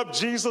they love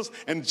Jesus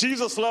and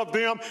Jesus loved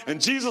them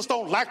and Jesus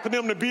don't like for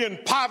them to be in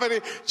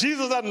poverty,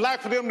 Jesus doesn't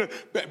like for them to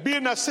be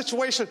in that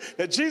situation,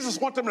 that Jesus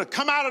wants them to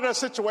come out of that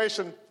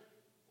situation,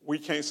 we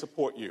can't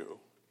support you.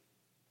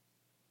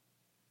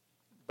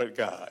 But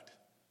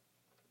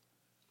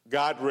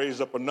God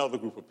raised up another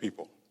group of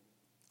people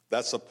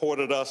that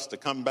supported us to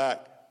come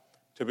back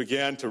to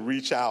begin to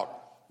reach out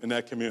in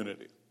that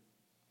community.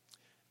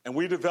 And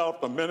we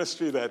developed a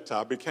ministry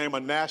that became a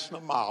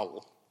national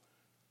model.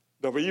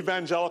 There were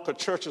evangelical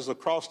churches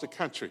across the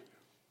country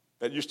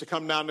that used to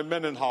come down to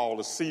Mendenhall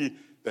to see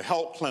the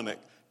health clinic,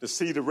 to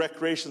see the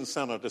recreation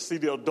center, to see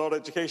the adult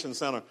education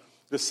center,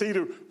 to see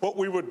what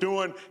we were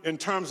doing in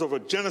terms of a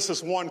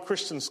Genesis 1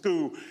 Christian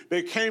school.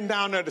 They came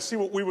down there to see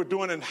what we were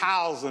doing in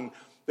housing.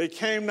 They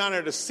came down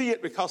there to see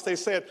it because they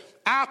said,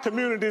 our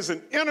communities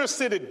in inner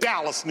city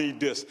Dallas need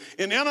this.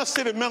 In inner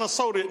city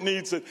Minnesota, it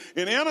needs it.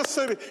 In inner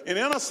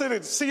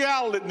city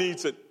Seattle, it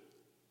needs it.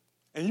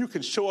 And you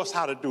can show us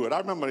how to do it. I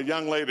remember a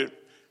young lady,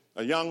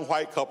 a young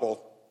white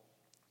couple,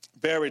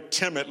 very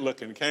timid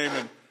looking, came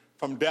in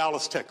from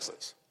Dallas,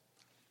 Texas.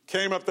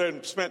 Came up there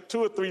and spent 2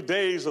 or 3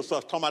 days or so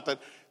talking about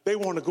that they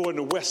want to go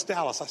into West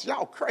Dallas. I said,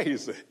 y'all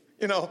crazy,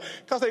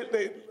 because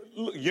they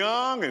look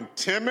young and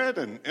timid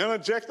and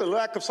interjected.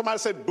 Like if somebody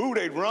said boo,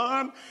 they'd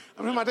run.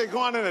 I mean, they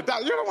going into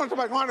Dallas. You don't want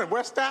somebody going to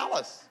West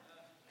Dallas.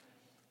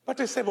 But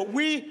they said, but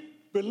we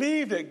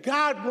believe that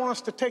God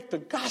wants to take the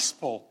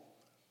gospel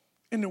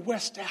into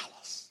West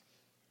Dallas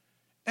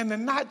and to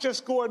not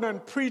just go in there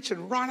and preach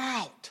and run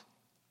out,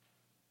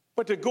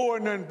 but to go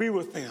in there and be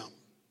with them.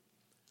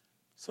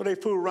 So they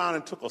flew around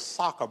and took a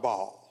soccer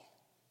ball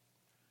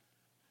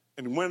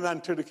and went out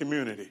into the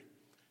community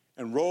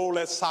and rolled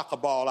that soccer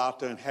ball out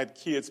there and had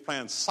kids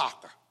playing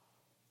soccer,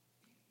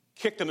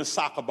 kicking the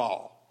soccer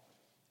ball.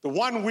 The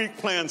 1 week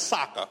playing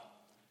soccer.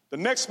 The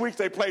next week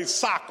they played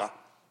soccer.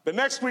 The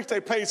next week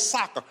they played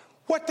soccer.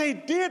 What they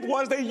did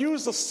was they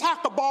used the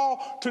soccer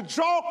ball to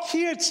draw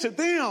kids to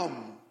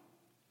them.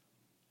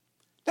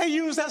 They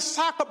used that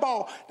soccer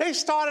ball. They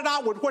started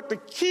out with what the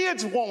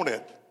kids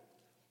wanted.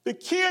 The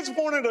kids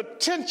wanted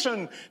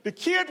attention. The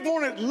kids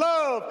wanted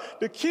love.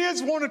 The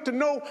kids wanted to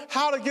know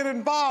how to get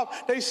involved.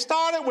 They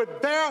started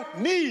with their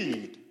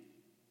need.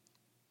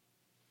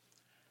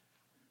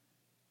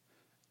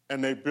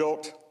 And they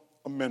built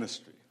a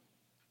ministry.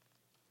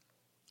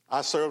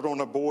 I served on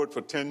the board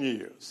for 10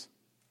 years.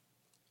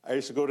 I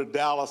used to go to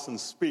Dallas and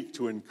speak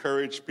to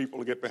encourage people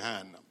to get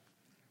behind them.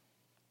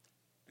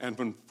 And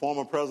when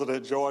former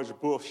President George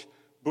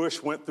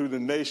Bush went through the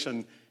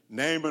nation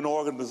naming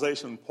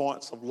organization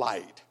Points of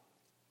Light,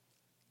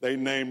 they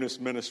named this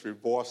ministry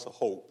Voice of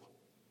Hope,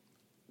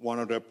 one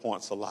of their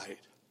points of light.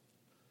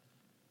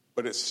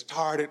 But it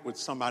started with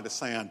somebody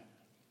saying,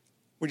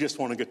 we just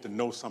want to get to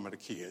know some of the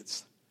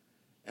kids.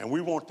 And we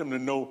want them to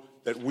know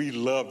that we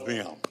love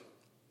them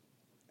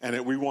and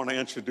that we want to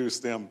introduce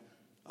them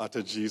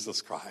to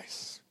Jesus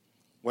Christ.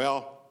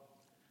 Well,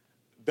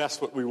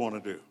 that's what we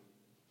want to do.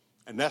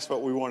 And that's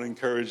what we want to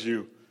encourage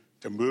you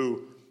to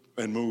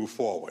move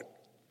forward.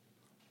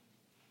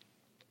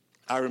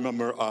 I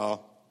remember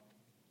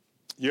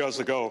years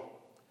ago,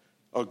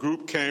 a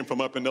group came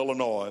from up in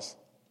Illinois.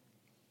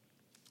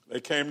 They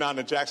came down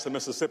to Jackson,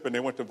 Mississippi, and they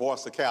went to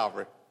Voice of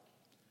Calvary.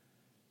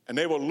 And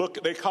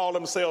they called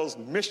themselves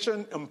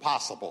Mission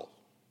Impossible.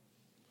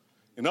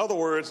 In other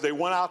words, they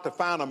went out to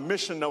find a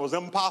mission that was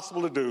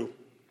impossible to do,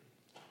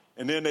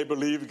 and then they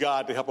believed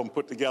God to help them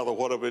put together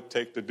whatever it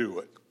takes to do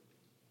it.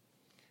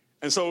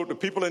 And so the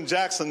people in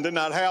Jackson did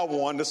not have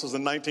one. This was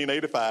in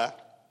 1985.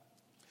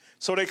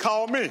 So they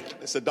called me.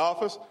 They said,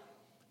 Dolphus,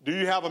 do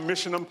you have a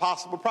Mission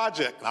Impossible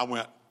project? And I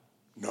went,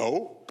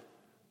 no,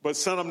 but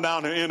send them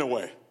down here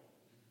anyway.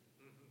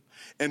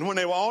 And when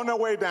they were on their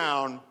way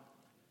down,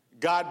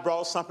 God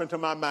brought something to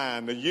my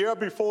mind. The year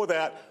before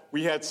that,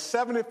 we had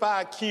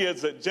 75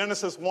 kids at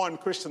Genesis 1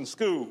 Christian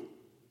School.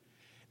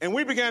 And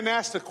we began to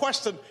ask the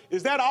question,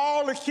 is that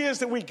all the kids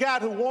that we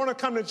got who want to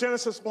come to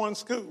Genesis 1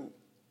 school?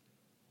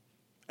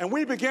 And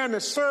we began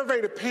to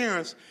survey the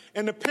parents,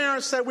 and the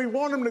parents said, we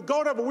want them to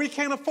go there, but we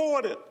can't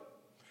afford it.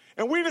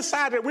 And we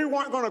decided we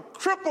weren't going to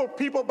cripple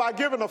people by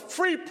giving a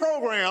free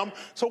program.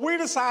 So we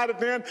decided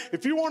then,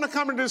 if you want to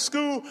come to this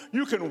school,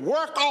 you can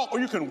work off or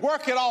you can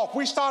work it off.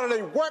 We started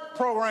a work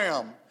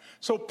program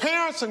so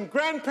parents and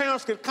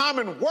grandparents could come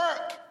and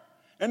work,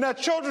 and their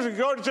children could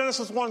go to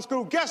Genesis 1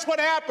 school. Guess what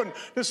happened?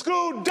 The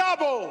school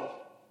doubled.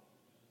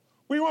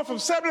 We went from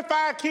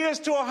 75 kids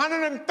to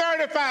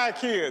 135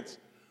 kids.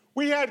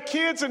 We had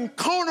kids in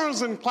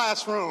corners in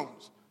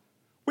classrooms.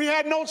 We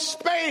had no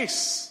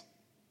space.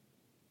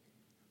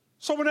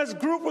 So when this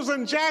group was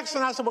in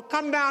Jackson, I said, well,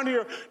 come down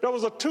here. There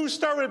was a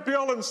 2-story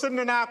building sitting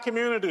in our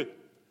community.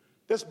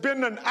 There's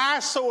been an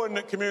eyesore in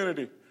the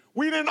community.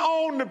 We didn't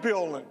own the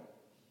building.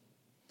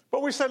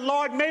 But we said,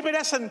 Lord, maybe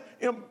that's an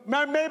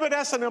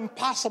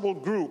impossible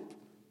group,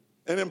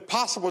 an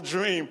impossible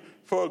dream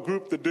for a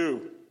group to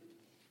do.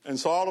 And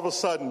so all of a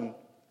sudden,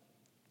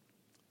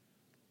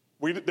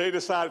 they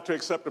decided to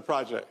accept the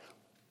project.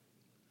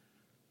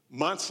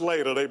 Months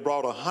later, they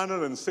brought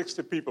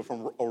 160 people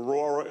from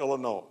Aurora,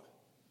 Illinois.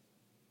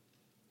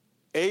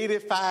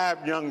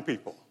 85 young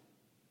people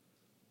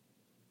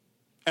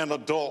and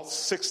adults,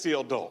 60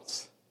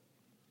 adults.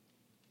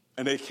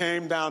 And they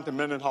came down to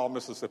Mendenhall,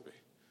 Mississippi.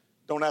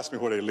 Don't ask me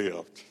where they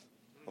lived,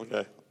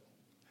 okay?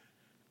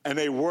 And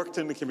they worked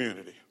in the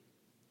community.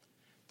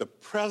 The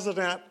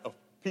president of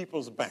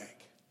People's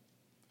Bank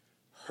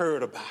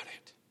heard about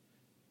it.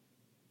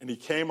 And he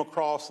came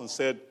across and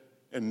said,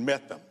 and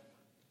met them.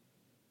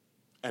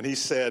 And he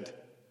said,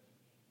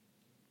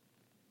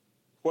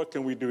 what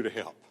can we do to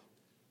help?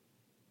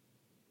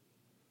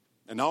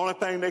 And the only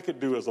thing they could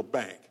do as a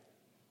bank,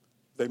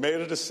 they made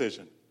a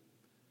decision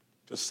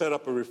to set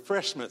up a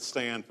refreshment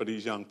stand for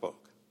these young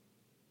folk.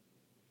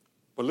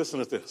 But listen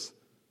to this.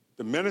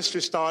 The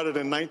ministry started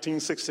in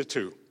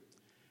 1962.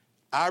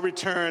 I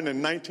returned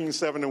in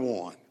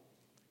 1971.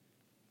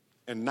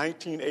 In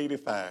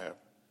 1985,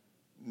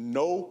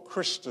 no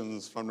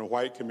Christians from the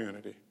white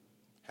community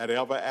had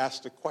ever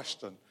asked a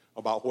question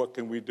about what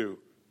can we do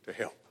to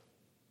help.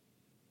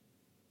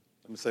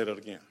 Let me say that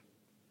again.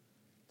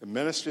 The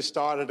ministry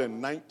started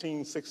in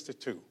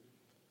 1962.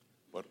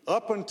 But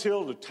up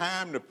until the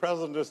time the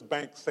president of this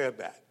bank said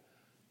that,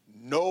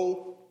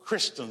 no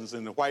Christians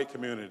in the white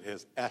community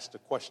has asked the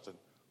question,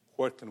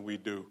 what can we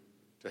do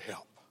to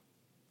help?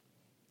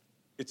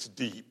 It's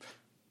deep.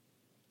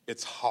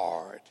 It's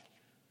hard.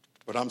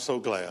 But I'm so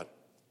glad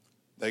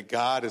that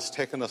God has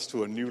taken us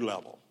to a new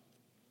level.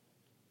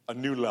 A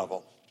new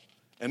level.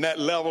 And that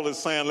level is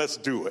saying, let's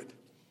do it.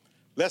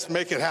 Let's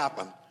make it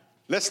happen.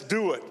 Let's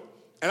do it.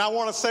 And I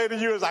want to say to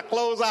you as I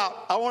close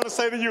out, I want to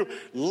say to you,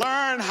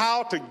 learn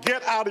how to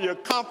get out of your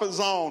comfort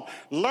zone.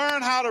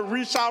 Learn how to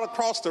reach out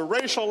across the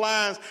racial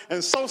lines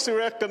and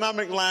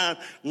socioeconomic lines.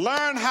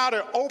 Learn how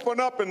to open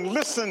up and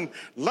listen.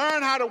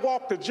 Learn how to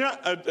walk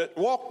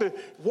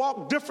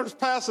different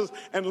paths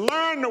and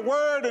learn the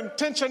word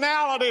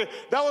intentionality.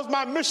 That was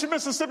my Mission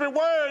Mississippi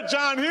word,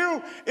 John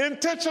Hugh,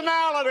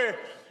 intentionality.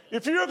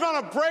 If you're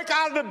going to break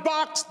out of the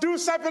box, do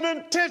something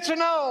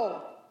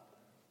intentional.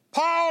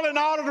 Paul, in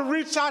order to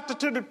reach out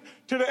to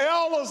the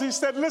elders, he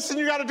said, listen,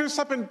 you got to do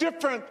something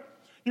different.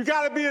 You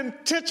got to be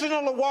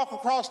intentional to walk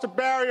across the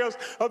barriers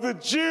of the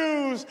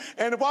Jews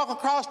and to walk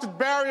across the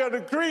barrier of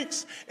the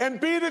Greeks and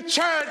be the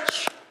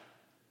church.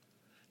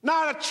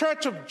 Not a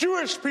church of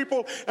Jewish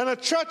people and a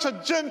church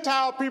of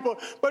Gentile people,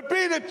 but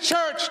be the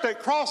church that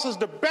crosses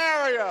the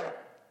barrier.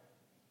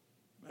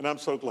 And I'm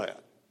so glad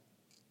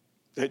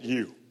that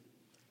you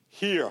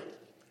here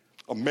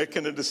are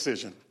making a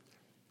decision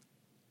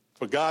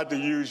for God to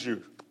use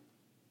you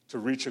to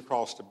reach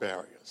across the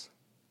barriers.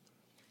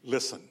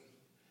 Listen,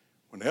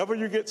 whenever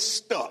you get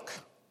stuck,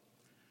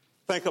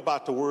 think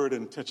about the word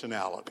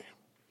intentionality.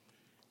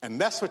 And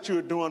that's what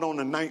you're doing on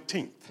the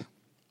 19th.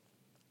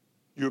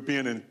 You're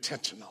being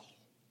intentional.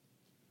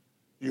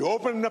 You're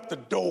opening up the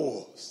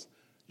doors.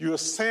 You're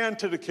saying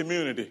to the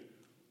community,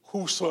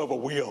 whosoever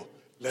will,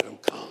 let him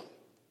come.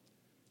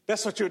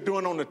 That's what you're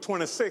doing on the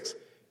 26th,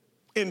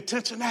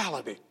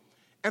 intentionality.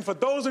 And for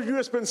those of you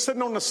that's been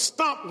sitting on the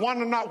stump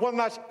wondering not,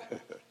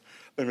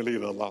 let me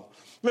leave it alone.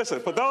 Listen,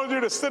 for those of you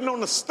that's sitting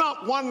on the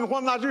stump wondering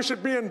whether or not you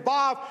should be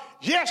involved,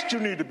 yes, you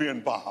need to be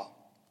involved.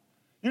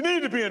 You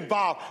need to be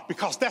involved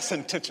because that's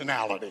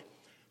intentionality.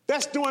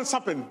 That's doing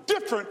something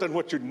different than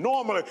what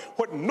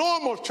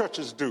normal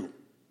churches do.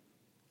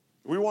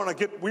 We want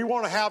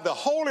to have the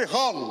holy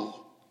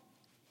huddle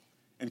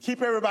and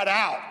keep everybody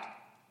out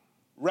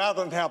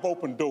rather than have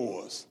open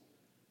doors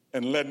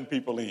and letting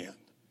people in.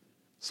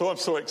 So I'm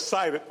so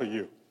excited for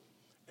you.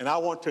 And I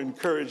want to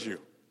encourage you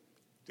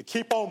to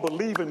keep on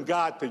believing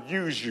God to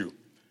use you,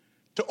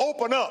 to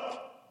open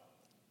up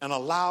and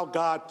allow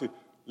God to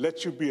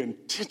let you be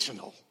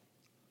intentional,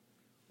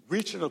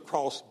 reaching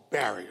across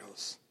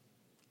barriers,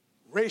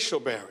 racial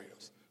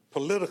barriers,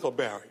 political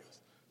barriers,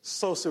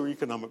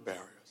 socioeconomic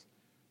barriers,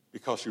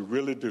 because you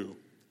really do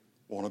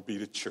want to be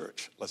the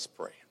church. Let's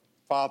pray.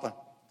 Father,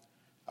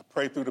 I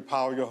pray through the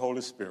power of your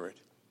Holy Spirit,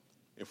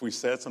 if we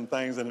said some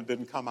things and it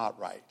didn't come out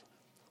right,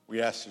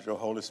 we ask that your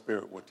Holy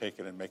Spirit will take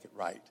it and make it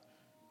right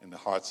in the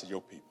hearts of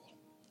your people.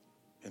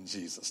 In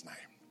Jesus'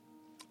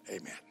 name,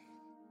 amen.